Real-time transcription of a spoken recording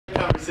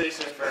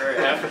conversation for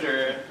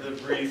after the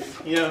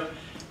brief. You know,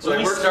 so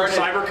he works for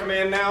Cyber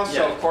Command now,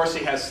 so of course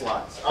he has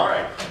slots. All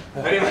right.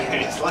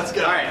 Anyways, let's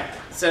go. All right.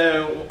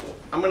 So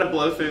I'm going to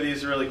blow through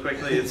these really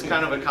quickly. It's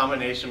kind of a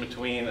combination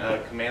between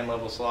command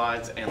level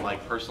slides and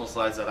like personal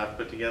slides that I've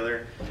put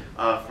together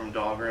from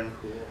Dahlgren.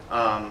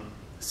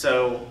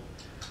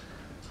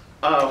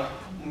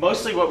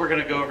 Mostly what we're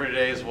going to go over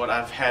today is what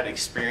I've had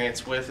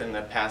experience with in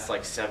the past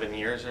like 7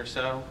 years or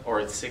so,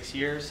 or 6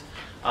 years.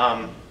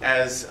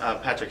 As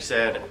Patrick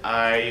said,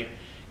 I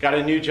got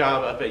a new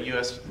job up at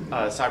U.S.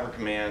 Cyber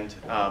Command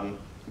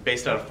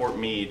based out of Fort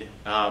Meade,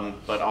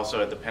 but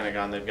also at the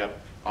Pentagon. They've got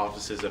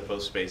offices at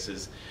both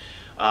spaces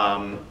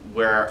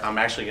where I'm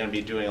actually going to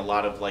be doing a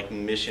lot of like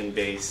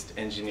mission-based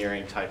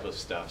engineering type of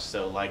stuff.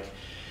 So like,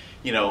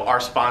 you know, our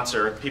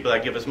sponsor, people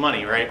that give us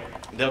money, right?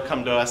 They'll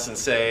come to us and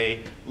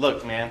say,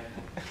 look, man,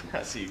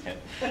 I see you can.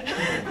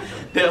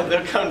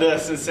 They'll come to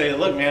us and say,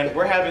 look, man,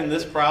 we're having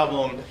this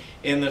problem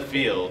in the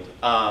field.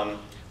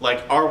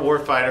 Like our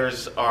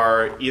warfighters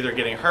are either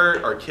getting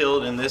hurt or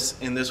killed in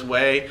this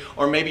way,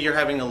 or maybe you're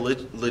having a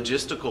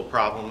logistical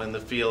problem in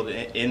the field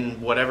in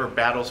whatever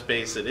battle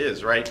space it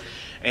is, right?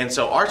 And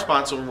so our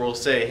sponsor will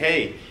say,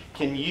 hey,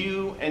 can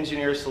you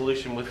engineer a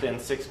solution within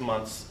 6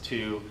 months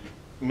to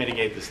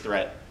mitigate this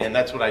threat? And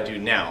that's what I do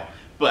now.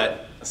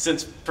 But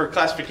since for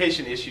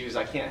classification issues,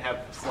 I can't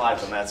have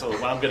slides on that. So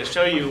what I'm going to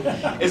show you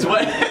is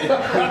what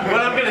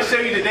I'm going to show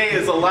you today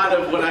is a lot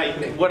of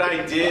what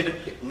I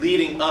did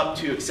leading up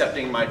to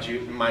accepting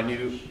my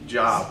new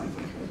job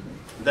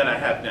that I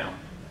have now.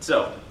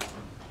 So,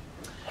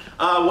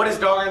 what is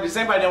Dahlgren? Does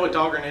anybody know what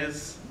Dahlgren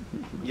is?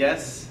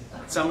 Yes,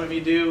 some of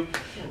you do.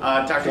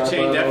 Dr.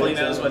 Chain definitely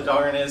knows what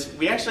Dahlgren is.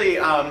 We actually,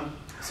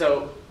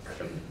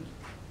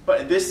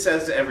 but this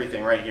says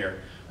everything right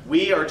here.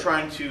 We are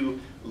trying to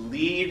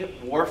lead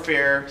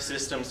warfare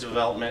systems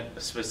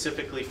development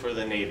specifically for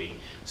the Navy.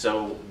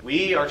 So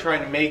we are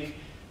trying to make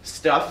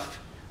stuff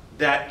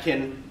that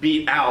can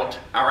beat out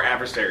our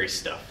adversary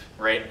stuff,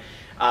 right?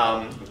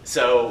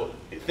 So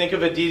think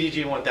of a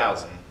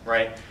DDG-1000,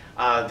 right?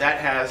 That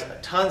has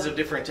tons of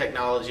different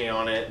technology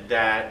on it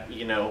that,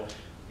 you know,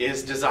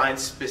 is designed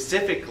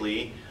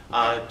specifically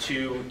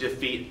to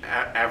defeat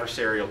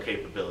adversarial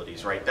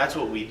capabilities, right? That's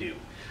what we do.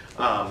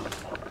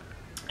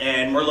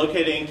 And we're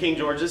located in King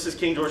George. This is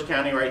King George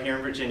County right here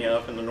in Virginia,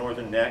 up in the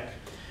northern neck.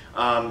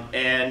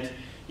 And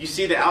you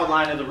see the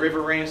outline of the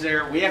river range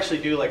there. We actually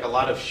do like a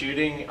lot of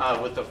shooting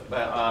with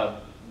the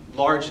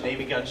large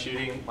Navy gun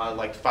shooting,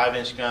 like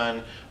 5-inch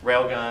gun,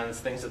 rail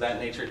guns, things of that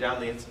nature down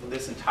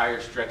this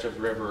entire stretch of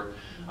river,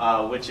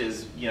 which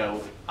is, you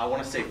know, I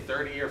want to say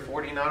 30 or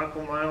 40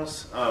 nautical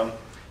miles.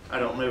 I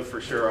don't know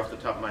for sure off the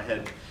top of my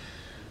head.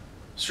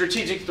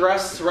 Strategic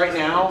thrusts right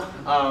now,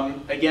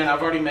 again,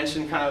 I've already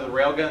mentioned kind of the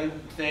railgun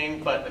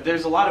thing, but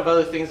there's a lot of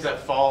other things that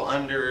fall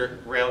under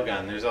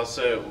railgun. There's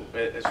also,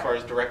 as far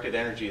as directed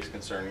energy is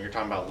concerned, you're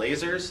talking about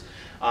lasers,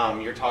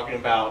 you're talking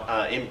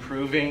about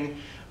improving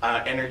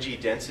energy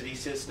density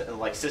system,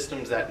 like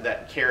systems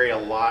that carry a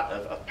lot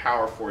of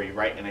power for you,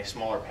 right, in a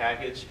smaller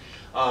package.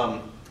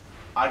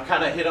 I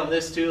kind of hit on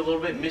this too a little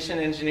bit, mission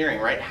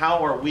engineering, right?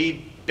 How are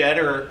we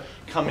better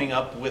coming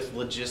up with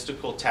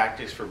logistical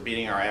tactics for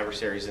beating our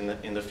adversaries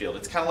in the field?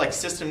 It's kind of like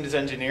systems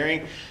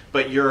engineering,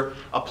 but you're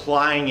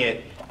applying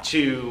it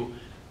to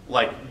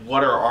like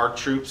what are our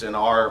troops and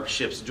our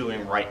ships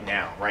doing right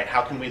now, right?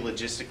 How can we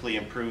logistically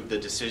improve the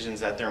decisions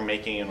that they're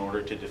making in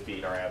order to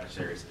defeat our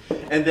adversaries?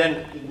 And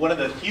then one of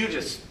the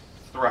hugest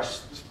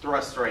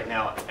thrusts right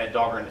now at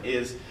Dahlgren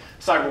is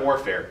cyber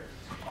warfare.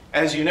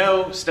 As you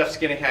know, stuff's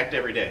getting hacked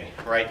every day,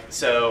 right?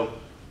 So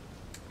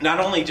not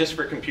only just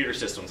for computer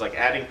systems, like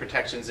adding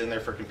protections in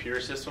there for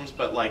computer systems,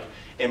 but like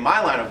in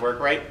my line of work,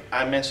 right,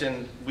 I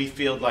mentioned we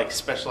field like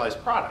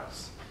specialized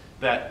products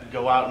that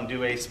go out and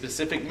do a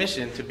specific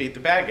mission to beat the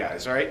bad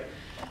guys, right?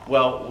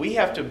 Well, we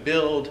have to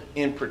build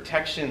in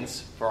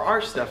protections for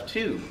our stuff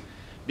too,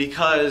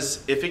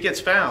 because if it gets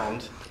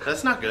found,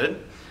 that's not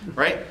good,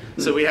 right?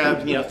 So we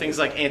have, you know, things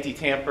like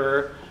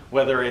anti-tamper,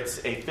 whether it's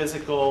a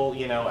physical,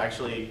 you know,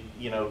 actually,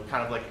 you know,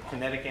 kind of like a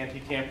kinetic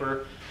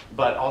anti-tamper,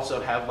 but also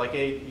have like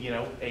a, you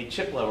know, a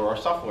chip level or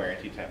software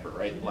anti-tamper,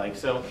 right? Like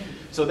so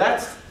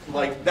that's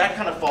like that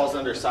kind of falls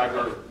under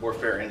cyber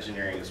warfare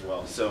engineering as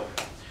well. So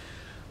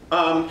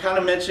kind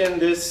of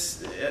mentioned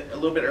this a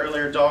little bit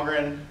earlier.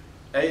 Dahlgren,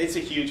 it's a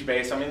huge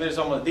base. I mean, there's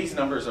almost, these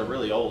numbers are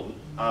really old,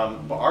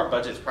 but our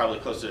budget's probably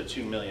closer to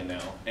 2 million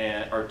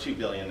now, or 2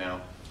 billion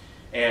now.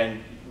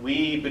 And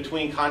we,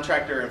 between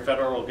contractor and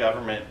federal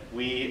government,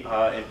 we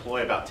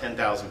employ about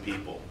 10,000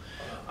 people.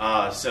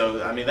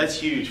 So, I mean, that's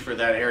huge for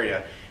that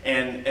area.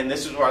 And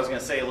this is where I was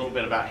going to say a little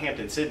bit about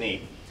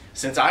Hampden-Sydney.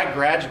 Since I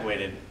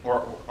graduated,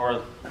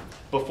 or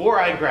before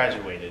I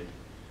graduated,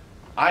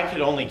 I could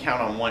only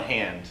count on one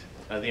hand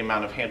the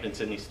amount of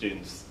Hampden-Sydney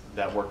students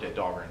that worked at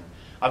Dahlgren.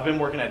 I've been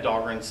working at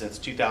Dahlgren since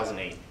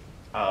 2008.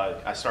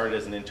 I started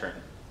as an intern.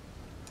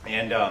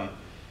 And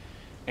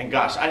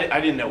gosh, I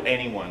didn't know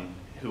anyone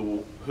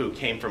who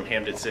came from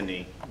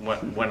Hampden-Sydney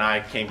when I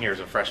came here as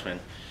a freshman.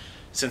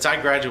 since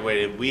I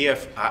graduated, we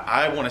have,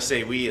 I want to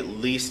say we at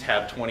least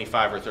have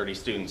 25 or 30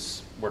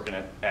 students working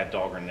at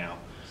Dahlgren now,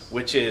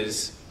 which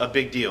is a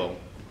big deal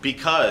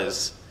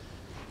because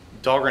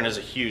Dahlgren is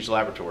a huge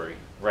laboratory,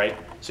 right?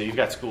 So you've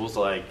got schools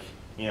like,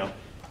 you know,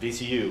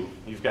 VCU,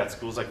 you've got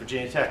schools like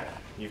Virginia Tech,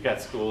 you've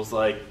got schools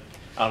like,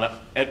 I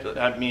don't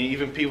know, I mean,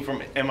 even people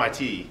from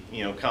MIT,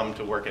 you know, come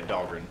to work at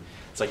Dahlgren.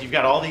 It's like you've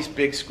got all these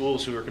big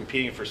schools who are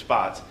competing for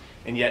spots,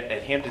 and yet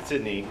at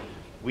Hampden-Sydney,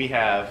 we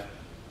have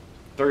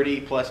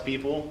 30 plus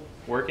people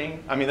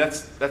working. I mean,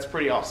 that's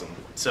pretty awesome.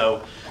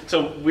 So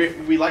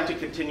we like to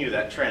continue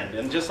that trend.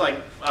 And just like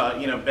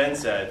you know, Ben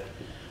said,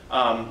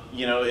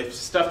 you know, if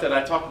stuff that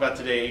I talk about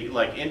today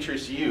like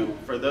interests you,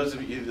 for those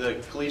of you,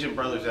 the collegiate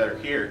brothers that are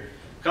here,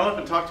 come up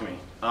and talk to me.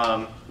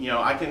 You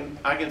know, I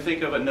can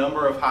think of a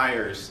number of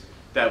hires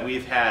that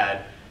we've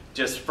had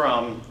just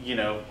from, you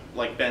know,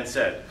 like Ben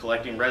said,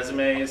 collecting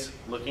resumes,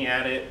 looking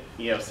at it,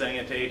 you know, sending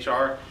it to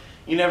HR.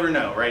 You never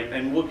know, right?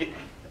 And we'll get,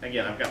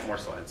 again, I've got more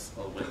slides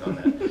a little bit on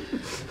that.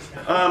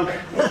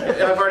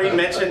 I've already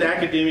mentioned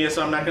academia,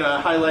 so I'm not going to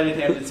highlight it.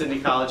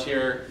 Hampden-Sydney College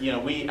here. You know,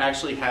 we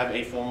actually have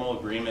a formal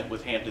agreement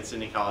with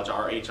Hampden-Sydney College.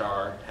 Our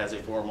HR has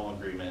a formal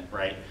agreement,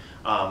 right,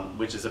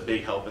 which is a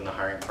big help in the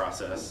hiring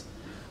process.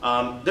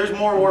 There's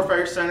more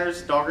warfare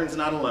centers. Dahlgren's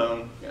not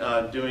alone,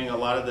 doing a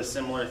lot of the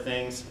similar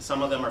things.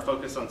 Some of them are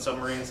focused on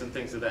submarines and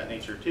things of that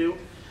nature too.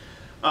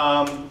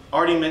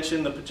 Already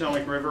mentioned the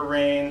Potomac River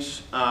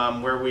Range,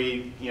 where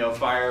we, you know,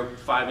 fire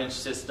 5-inch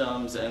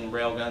systems and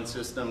railgun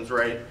systems,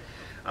 right?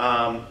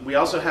 We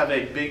also have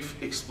a big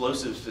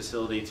explosives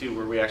facility too,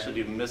 where we actually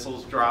do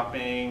missiles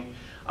dropping.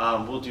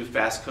 We'll do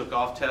fast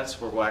cook-off tests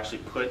where we'll actually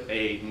put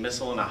a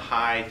missile in a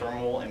high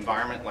thermal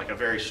environment, like a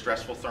very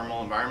stressful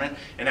thermal environment,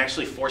 and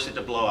actually force it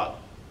to blow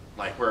up.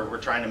 Like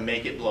we're trying to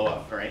make it blow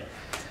up, right?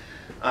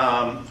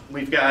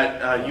 We've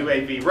got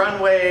UAV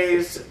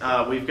runways.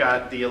 We've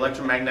got the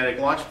electromagnetic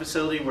launch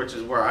facility, which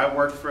is where I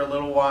worked for a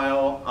little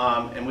while.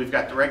 And we've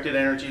got directed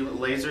energy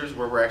lasers,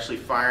 where we're actually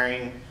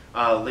firing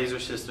laser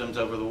systems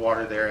over the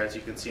water there, as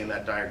you can see in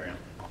that diagram.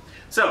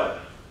 So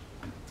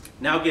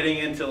now getting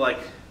into like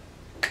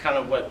kind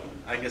of what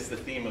I guess the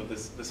theme of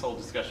this whole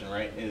discussion,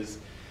 right, is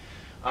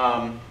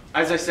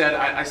as I said,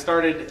 I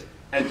started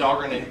at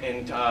Dahlgren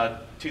in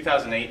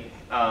 2008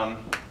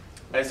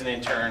 as an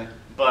intern,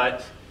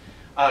 but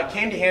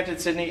came to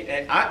Hampden-Sydney,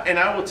 and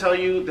I will tell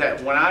you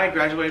that when I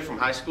graduated from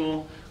high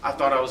school, I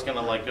thought I was going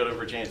to like go to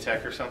Virginia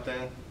Tech or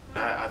something.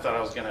 I thought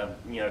I was going to,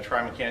 you know,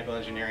 try mechanical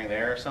engineering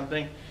there or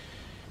something.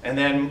 And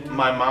then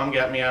my mom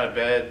got me out of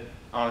bed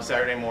on a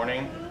Saturday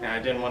morning, and I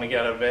didn't want to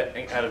get out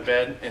of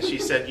bed, and she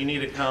said, "You need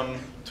to come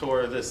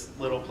tour this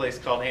little place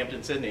called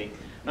Hampden-Sydney."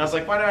 And I was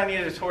like, "Why do I need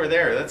a tour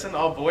there? That's an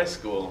all-boys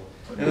school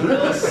in the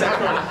middle of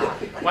summer.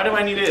 Why do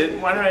I need it?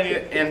 Why do I need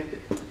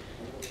it?"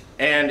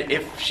 And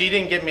if she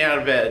didn't get me out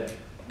of bed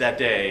that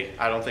day,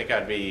 I don't think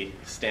I'd be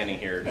standing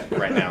here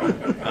right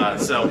now.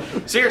 So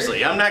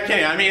seriously, I'm not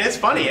kidding. I mean, it's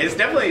funny. It's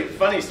definitely a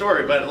funny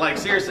story, but like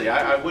seriously,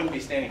 I wouldn't be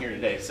standing here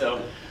today.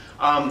 So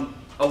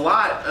a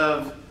lot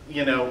of,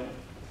 you know,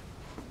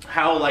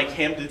 how like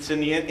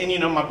Hampden-Sydney, and you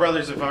know, my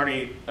brothers have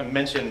already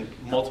mentioned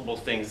multiple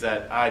things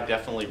that I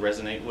definitely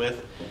resonate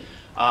with.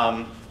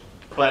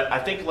 But I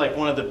think like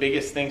one of the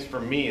biggest things for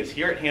me is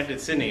here at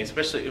Hampden-Sydney,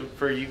 especially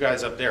for you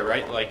guys up there,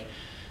 right? Like,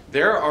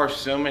 there are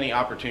so many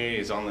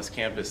opportunities on this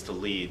campus to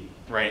lead,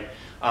 right?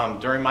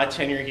 During my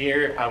tenure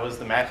here, I was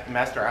the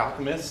Master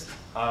Alchemist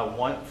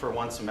for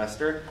one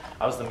semester.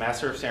 I was the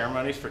Master of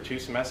Ceremonies for 2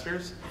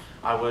 semesters.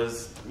 I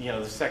was, you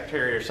know, the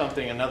Secretary or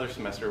something another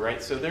semester,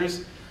 right? So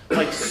there's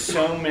like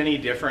so many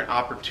different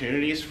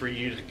opportunities for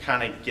you to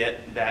kind of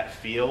get that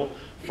feel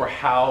for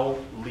how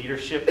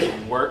leadership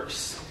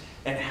works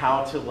and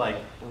how to like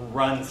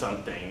run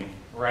something,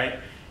 right?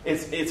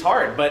 It's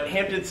hard, but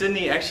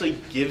Hampden-Sydney actually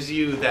gives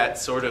you that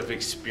sort of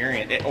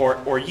experience,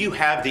 or you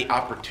have the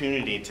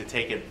opportunity to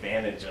take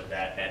advantage of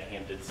that at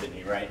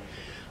Hampden-Sydney, right?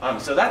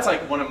 So that's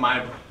like one of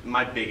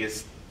my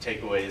biggest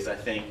takeaways, I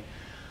think.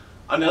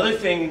 Another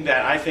thing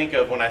that I think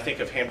of when I think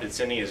of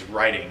Hampden-Sydney is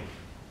writing.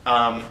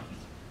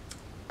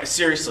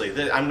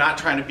 Seriously, I'm not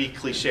trying to be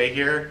cliche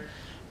here.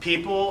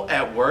 People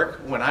at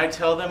work, when I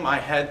tell them I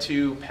had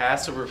to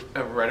pass a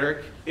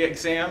rhetoric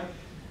exam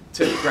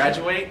to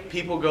graduate,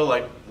 people go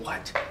like,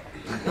 "What?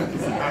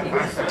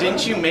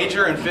 Didn't you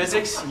major in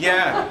physics?"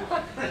 Yeah,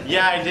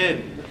 I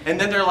did. And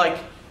then they're like,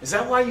 "Is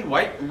that why you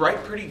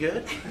write pretty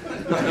good?"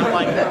 And I'm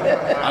like,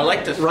 "I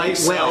like to think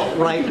so."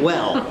 Write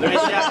well. Hey,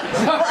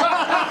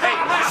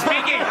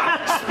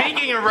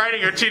 speaking and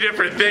writing are 2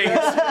 different things,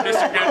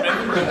 Mr. Goodman.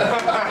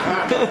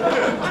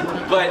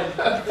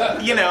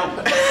 But you know,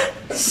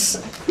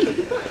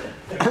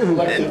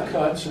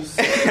 conscious.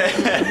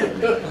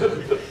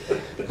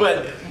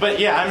 But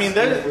yeah, I mean,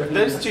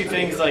 those 2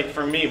 things, like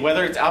for me,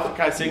 whether it's Alpha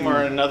Chi Sigma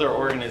or another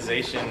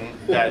organization,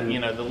 that, you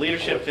know, the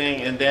leadership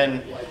thing, and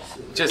then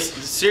just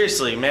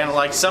seriously, man,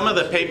 like some of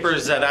the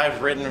papers that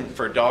I've written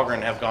for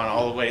Dahlgren have gone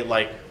all the way,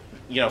 like,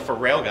 you know, for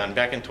Railgun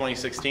back in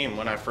 2016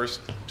 when I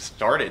first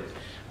started,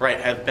 right,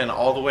 have been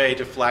all the way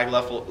to flag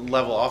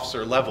level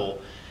officer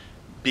level,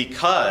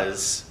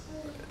 because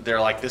they're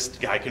like, this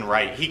guy can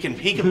write. He can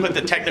put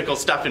the technical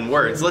stuff in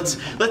words.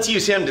 Let's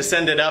use him to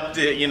send it up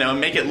to, you know,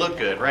 make it look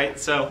good, right?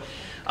 So,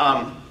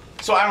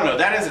 so I don't know.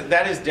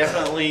 That has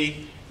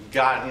definitely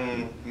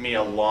gotten me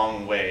a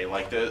long way.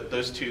 Like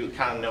those two,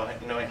 kind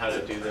of knowing how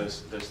to do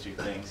those two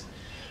things.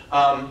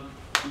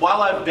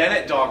 While I've been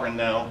at Dahlgren,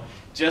 though,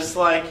 just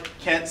like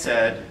Kent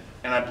said,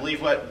 and I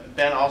believe what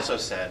Ben also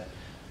said,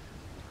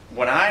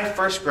 when I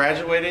first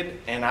graduated,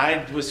 and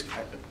I was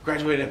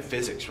graduated in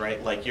physics,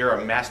 right? Like you're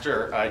a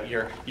master,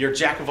 you're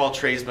jack of all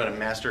trades, but a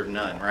master of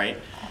none, right?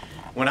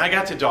 When I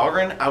got to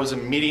Dahlgren, I was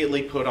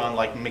immediately put on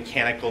like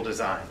mechanical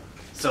design.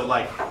 So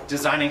like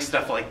designing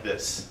stuff like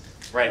this,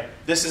 right?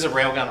 This is a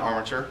railgun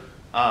armature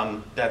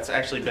that's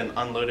actually been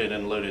unloaded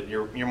and loaded.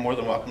 You're more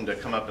than welcome to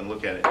come up and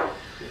look at it.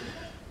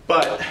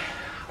 But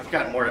I've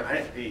got more.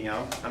 You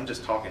know, I'm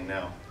just talking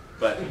now.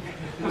 But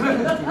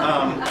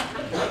I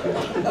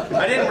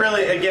didn't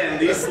really. Again,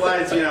 these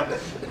slides, you know.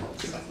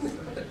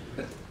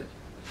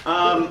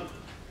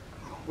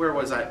 Where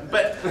was I?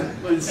 But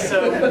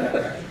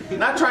so,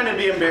 not trying to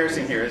be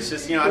embarrassing here. It's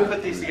just, you know, I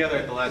put these together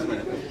at the last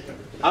minute.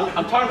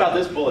 I'm talking about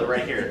this bullet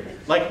right here.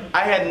 Like,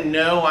 I had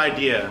no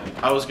idea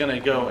I was going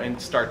to go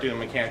and start doing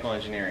mechanical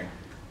engineering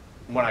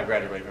when I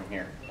graduated from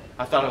here.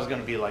 I thought I was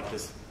going to be like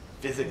this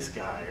physics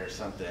guy or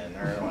something,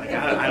 or like,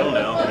 I don't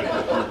know.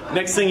 Like,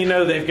 next thing you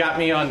know, they've got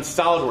me on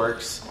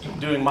SolidWorks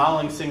doing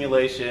modeling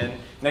simulation.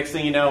 Next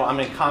thing you know, I'm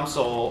in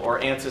COMSOL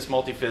or ANSYS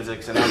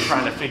multiphysics, and I'm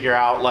trying to figure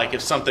out like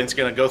if something's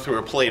going to go through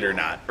a plate or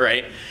not,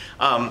 right?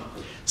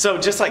 So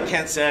just like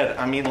Kent said,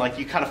 I mean, like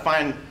you kind of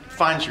find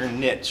your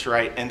niche,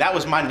 right? And that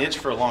was my niche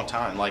for a long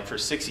time, like for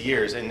 6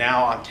 years. And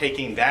now I'm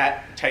taking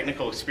that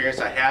technical experience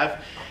I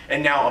have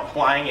and now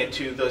applying it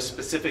to those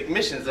specific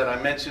missions that I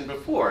mentioned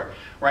before,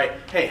 right?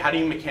 Hey, how do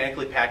you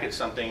mechanically package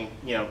something,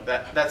 you know,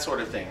 that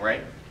sort of thing,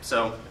 right?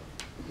 So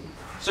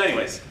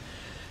anyways,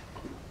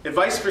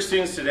 advice for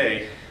students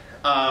today.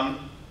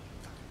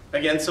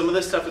 Again, some of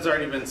this stuff has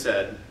already been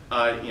said.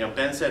 You know,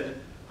 Ben said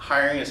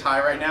hiring is high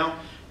right now.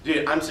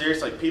 Dude, I'm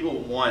serious, like people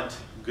want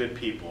good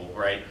people,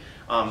 right?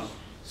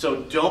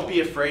 So don't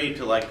be afraid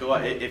to like go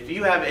out. If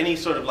you have any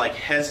sort of like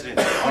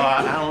hesitancy,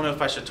 I don't know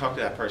if I should talk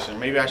to that person.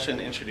 Maybe I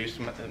shouldn't introduce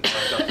myself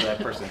to that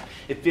person.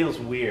 It feels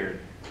weird.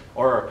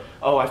 Or,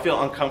 oh, I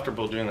feel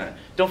uncomfortable doing that.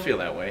 Don't feel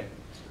that way.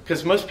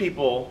 Because most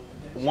people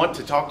want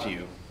to talk to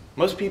you.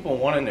 Most people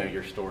want to know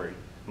your story.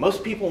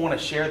 Most people want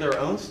to share their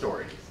own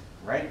stories,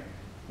 right?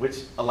 Which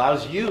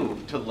allows you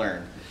to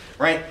learn,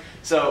 right?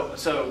 So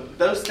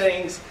those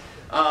things,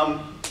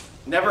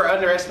 never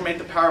underestimate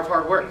the power of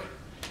hard work.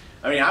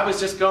 I mean, I was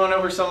just going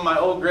over some of my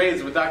old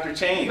grades with Dr.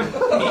 Chain.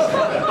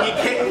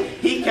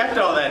 He kept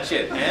all that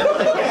shit, man.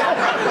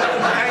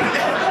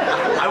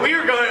 We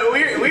were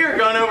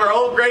going over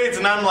old grades,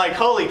 and I'm like,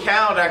 holy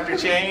cow, Dr.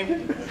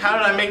 Chain, how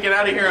did I make it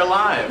out of here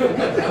alive?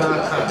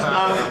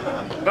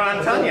 But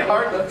I'm telling you,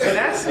 hard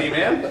tenacity,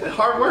 man,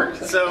 hard work.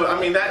 So I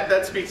mean,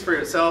 that speaks for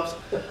itself.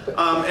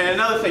 And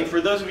another thing, for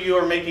those of you who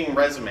are making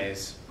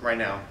resumes right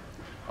now,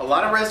 a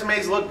lot of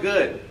resumes look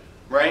good,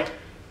 right?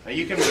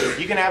 You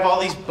can have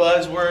all these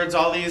buzzwords,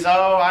 all these,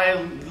 oh,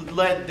 I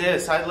led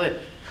this, I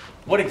led.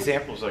 What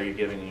examples are you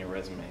giving in your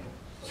resume?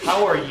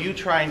 How are you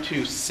trying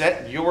to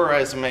set your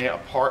resume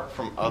apart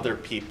from other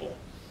people?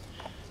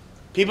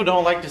 People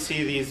don't like to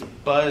see these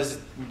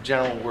buzz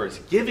general words.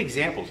 Give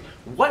examples.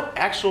 What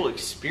actual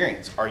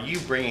experience are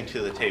you bringing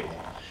to the table?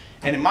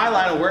 And in my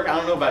line of work, I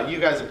don't know about you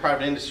guys in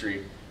private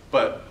industry,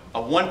 but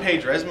a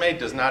one-page resume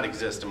does not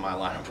exist in my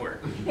line of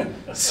work.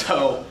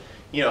 So,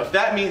 you know, if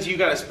that means you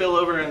got to spill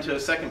over into a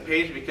second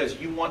page because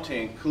you want to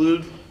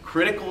include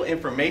critical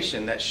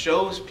information that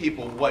shows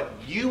people what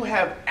you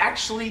have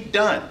actually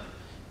done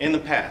in the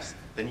past,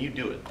 then you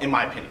do it, in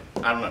my opinion.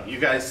 I don't know. You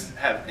guys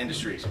have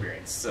industry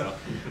experience, so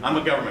I'm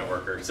a government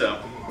worker. So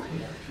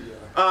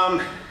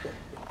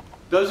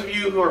those of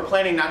you who are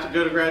planning not to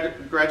go to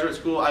graduate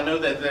school, I know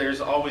that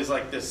there's always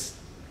like this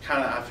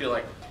kind of, I feel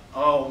like,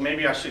 oh,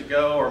 maybe I should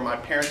go, or my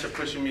parents are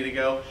pushing me to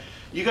go.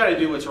 You got to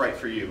do what's right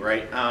for you,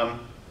 right?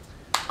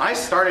 I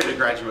started a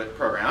graduate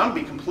program. I'm going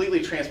to be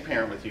completely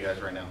transparent with you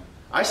guys right now.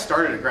 I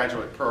started a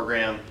graduate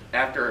program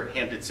after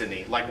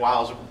Hampden-Sydney, like while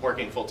I was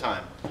working full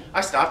time.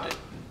 I stopped it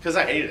because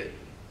I hated it,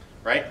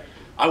 right?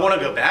 I want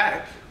to go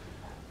back,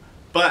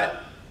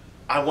 but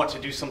I want to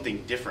do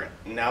something different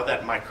now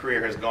that my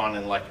career has gone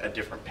in like a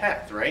different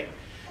path, right?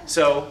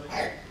 So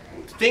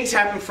things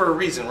happen for a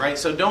reason, right?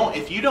 So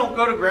if you don't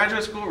go to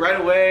graduate school right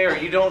away, or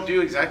you don't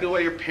do exactly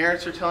what your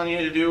parents are telling you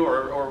to do,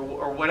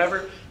 or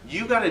whatever,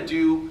 you got to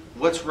do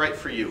what's right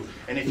for you.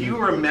 And if you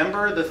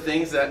remember the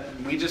things that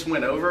we just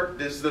went over,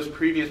 those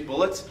previous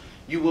bullets,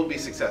 you will be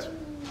successful.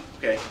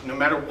 Okay? No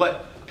matter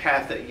what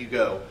path that you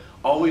go,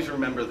 always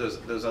remember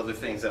those other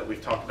things that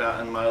we've talked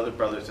about and my other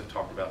brothers have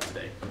talked about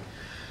today.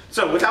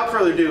 So without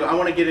further ado, I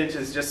want to get into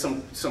just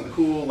some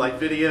cool like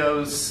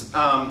videos.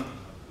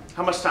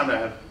 How much time do I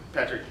have,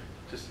 Patrick?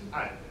 Just. All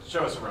right,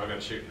 show us some railgun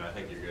shooting. I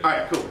think you're good. All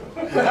right, cool.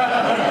 All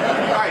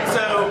right,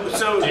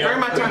 so during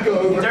my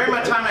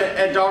time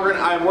at Dahlgren,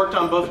 I worked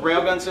on both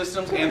railgun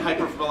systems and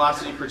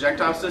hypervelocity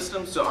projectile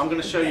systems. So I'm going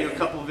to show you a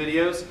couple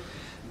videos.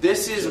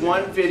 This is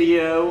one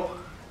video.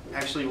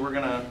 Actually, we're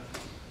gonna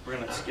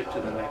skip to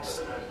the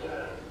next.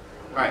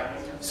 All right.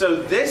 So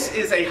this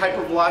is a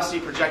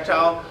hypervelocity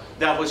projectile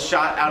that was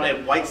shot out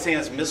at White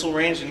Sands Missile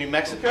Range in New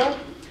Mexico.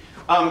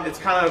 It's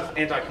kind of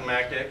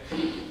anticlimactic.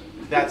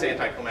 That's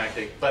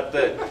anticlimactic, but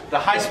the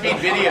high-speed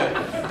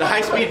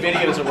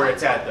videos are where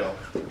it's at, though.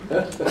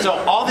 So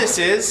all this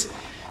is,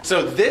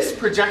 so this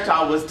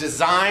projectile was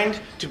designed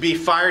to be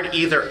fired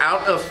either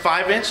out of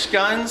 5-inch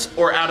guns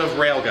or out of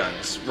rail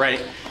guns,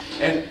 right?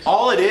 And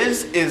all it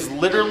is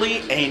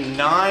literally a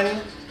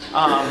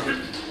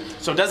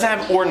so it doesn't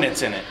have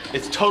ordnance in it.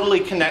 It's totally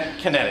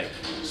kinetic.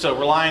 So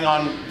relying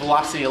on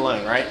velocity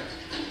alone, right?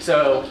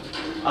 So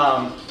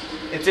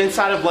it's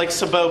inside of like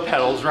sabot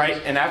pedals,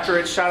 right? And after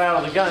it's shot out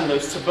of the gun,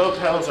 those sabot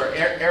pedals are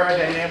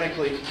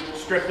aerodynamically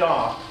stripped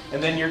off,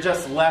 and then you're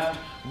just left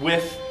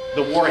with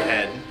the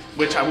warhead,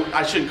 which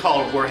I shouldn't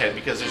call it a warhead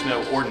because there's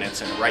no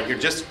ordnance in it, right? You're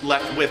just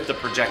left with the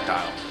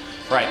projectile,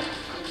 right?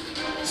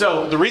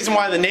 So the reason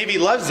why the Navy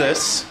loves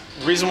this,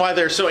 the reason why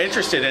they're so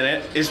interested in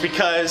it, is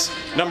because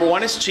number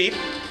one, it's cheap,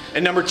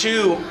 and number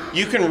two,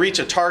 you can reach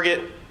a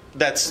target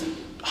that's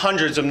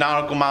hundreds of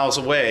nautical miles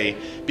away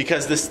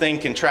because this thing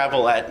can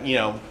travel at, you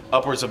know,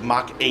 upwards of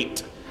Mach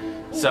 8.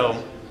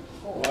 So.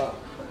 Oh wow!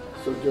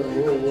 So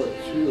during World War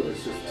II,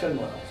 it's just 10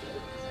 miles.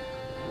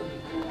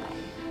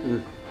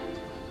 Mm.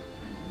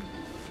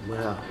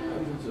 Wow.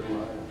 Hundreds of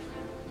miles.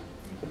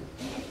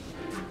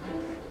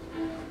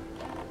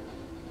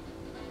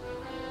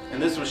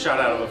 And this was shot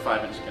out of a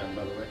 5-inch gun,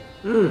 by the way.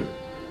 Mm.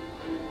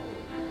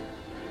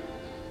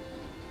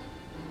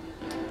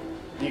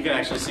 You can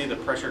actually see the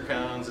pressure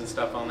cones and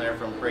stuff on there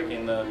from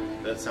breaking the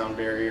sound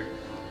barrier.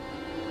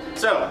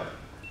 So,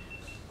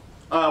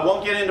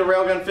 won't get into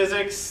railgun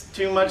physics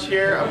too much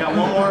here. I've got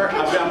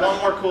one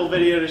more cool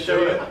video to show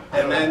you,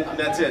 and then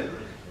that's it.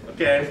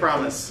 Okay, I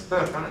promise.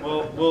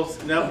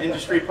 Nope,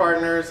 industry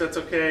partners, that's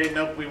okay.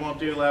 Nope, we won't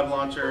do lab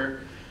launcher.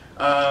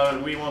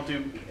 We won't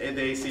do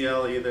the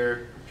ACL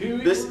either.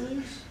 Pubic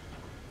release?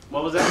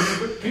 What was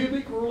that?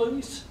 Pubic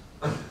release?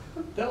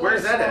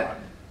 Where's that at?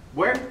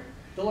 Where?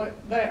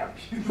 That.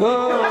 That's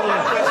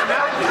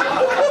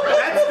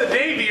the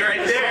Navy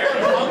right there.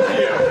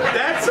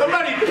 That's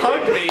somebody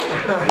punked me.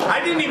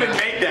 I didn't even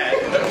make that.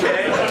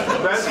 Okay.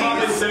 That's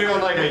probably sitting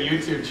on like a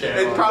YouTube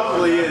channel. It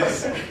probably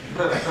is.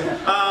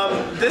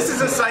 This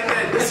is a site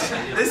that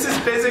this is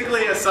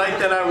physically a site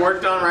that I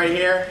worked on right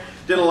here.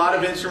 Did a lot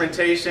of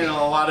instrumentation and a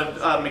lot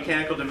of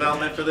mechanical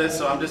development for this.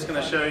 So I'm just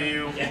going to show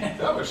you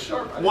That was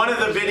sharp. one of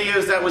the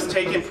videos that was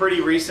taken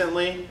pretty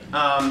recently.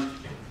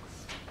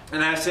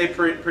 And I say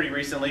pretty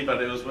recently,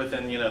 but it was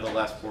within, you know, the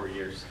last 4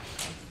 years.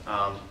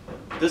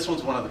 This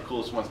one's one of the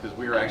coolest ones because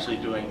we were actually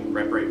doing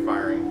rep rate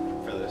firing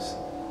for this.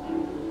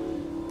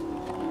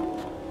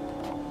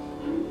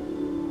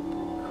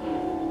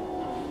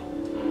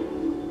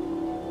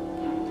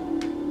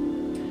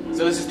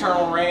 So this is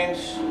terminal range.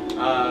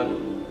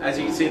 As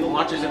you can see, the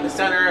launcher's in the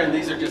center, and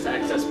these are just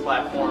access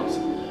platforms.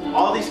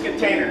 All these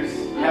containers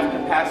have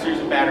capacitors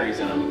and batteries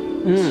in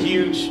them. Mm.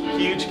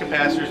 Huge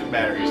capacitors and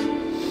batteries.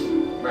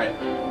 Right.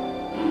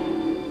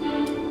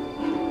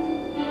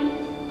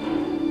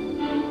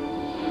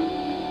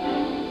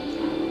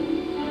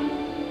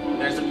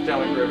 There's the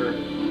Potomac River.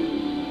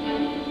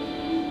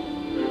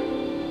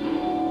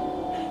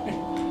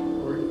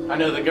 I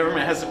know the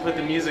government has to put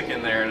the music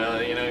in there and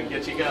you know,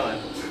 get you going.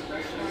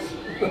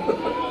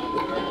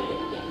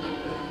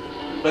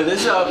 But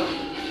this is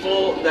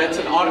that's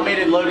an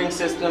automated loading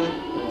system.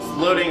 It's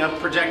loading a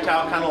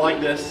projectile kind of like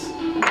this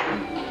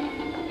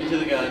into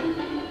the gun.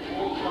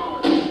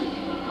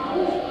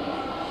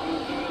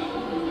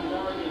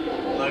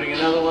 Loading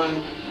another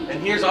one. And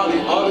here's all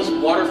this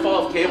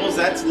waterfall of cables.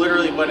 That's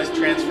literally what is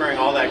transferring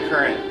all that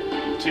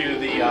current to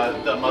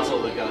the muzzle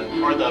of the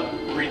gun, or the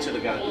breech of the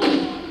gun.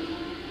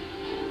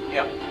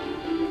 Yep.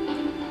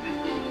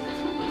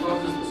 What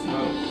causes the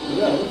smoke?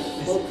 Yeah, what's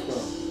the smoke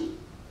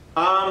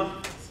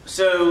from?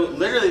 So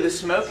literally the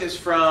smoke is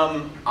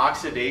from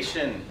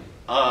oxidation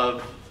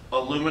of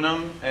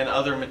aluminum and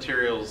other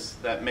materials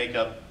that make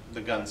up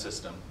the gun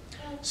system.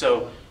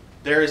 So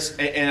there's,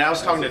 and I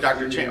was talking to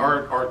Dr. Chen,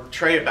 or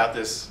Trey about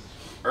this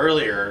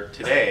earlier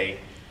today.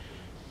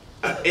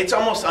 It's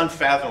almost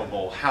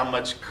unfathomable how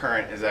much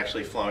current is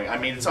actually flowing. I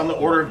mean, it's on the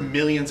order of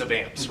millions of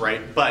amps,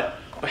 right? But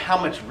how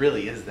much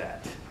really is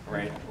that,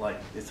 right? Like,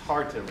 it's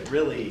hard to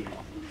really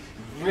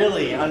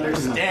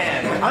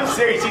understand. I'm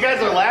serious. You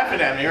guys are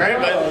laughing at me, right?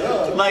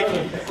 But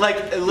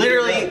like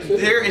literally,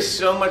 there is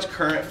so much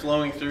current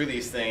flowing through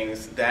these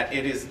things that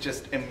it is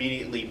just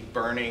immediately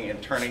burning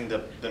and turning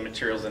the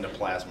materials into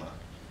plasma,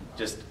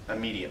 just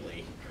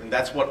immediately. And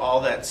that's what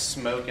all that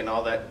smoke and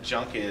all that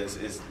junk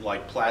is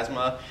like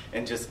plasma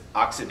and just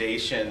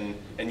oxidation.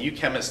 And you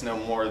chemists know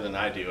more than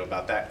I do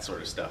about that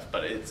sort of stuff.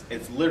 But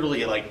it's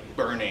literally like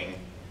burning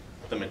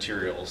the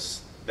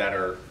materials that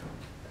are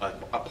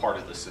a part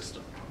of the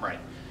system, right?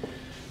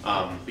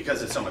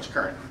 Because it's so much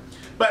current.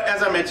 But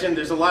as I mentioned,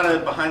 there's a lot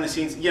of behind the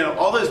scenes, you know,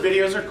 all those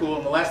videos are cool,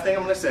 and the last thing I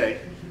want to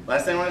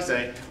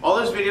say, all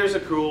those videos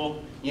are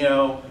cool, you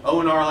know,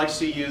 O&R likes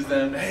to use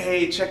them,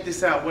 hey, check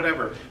this out,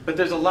 whatever. But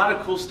there's a lot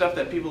of cool stuff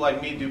that people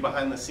like me do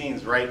behind the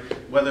scenes, right?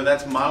 Whether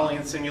that's modeling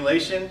and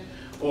simulation,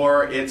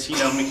 or it's, you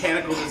know,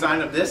 mechanical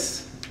design of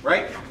this,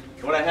 right?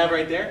 What I have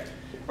right there,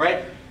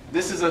 right?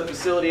 This is a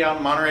facility out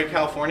in Monterey,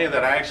 California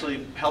that I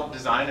actually helped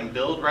design and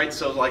build, right?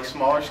 So like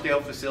smaller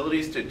scale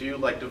facilities to do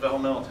like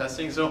developmental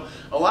testing. So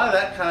a lot of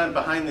that kind of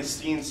behind the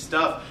scenes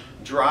stuff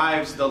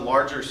drives the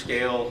larger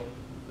scale,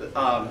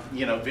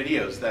 you know,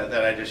 videos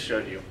that I just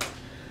showed you.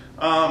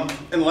 And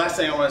the last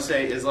thing I want to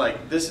say is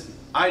like this,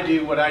 I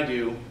do what I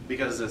do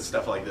because it's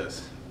stuff like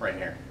this right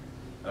here,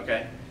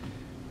 okay?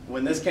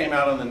 When this came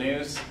out on the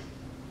news,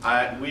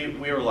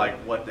 we were like,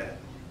 what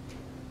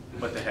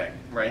the heck,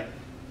 right?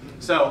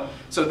 So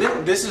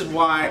this is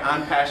why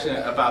I'm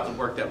passionate about the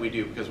work that we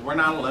do, because we're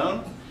not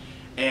alone,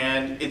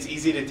 and it's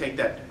easy to take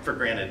that for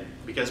granted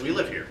because we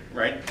live here,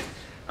 right?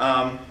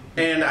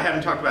 And I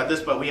haven't talked about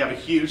this, but we have a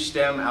huge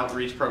STEM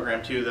outreach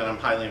program too that I'm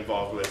highly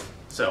involved with.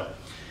 So,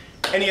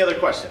 any other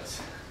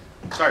questions?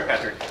 Sorry,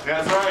 Patrick.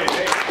 That's right.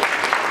 Hey.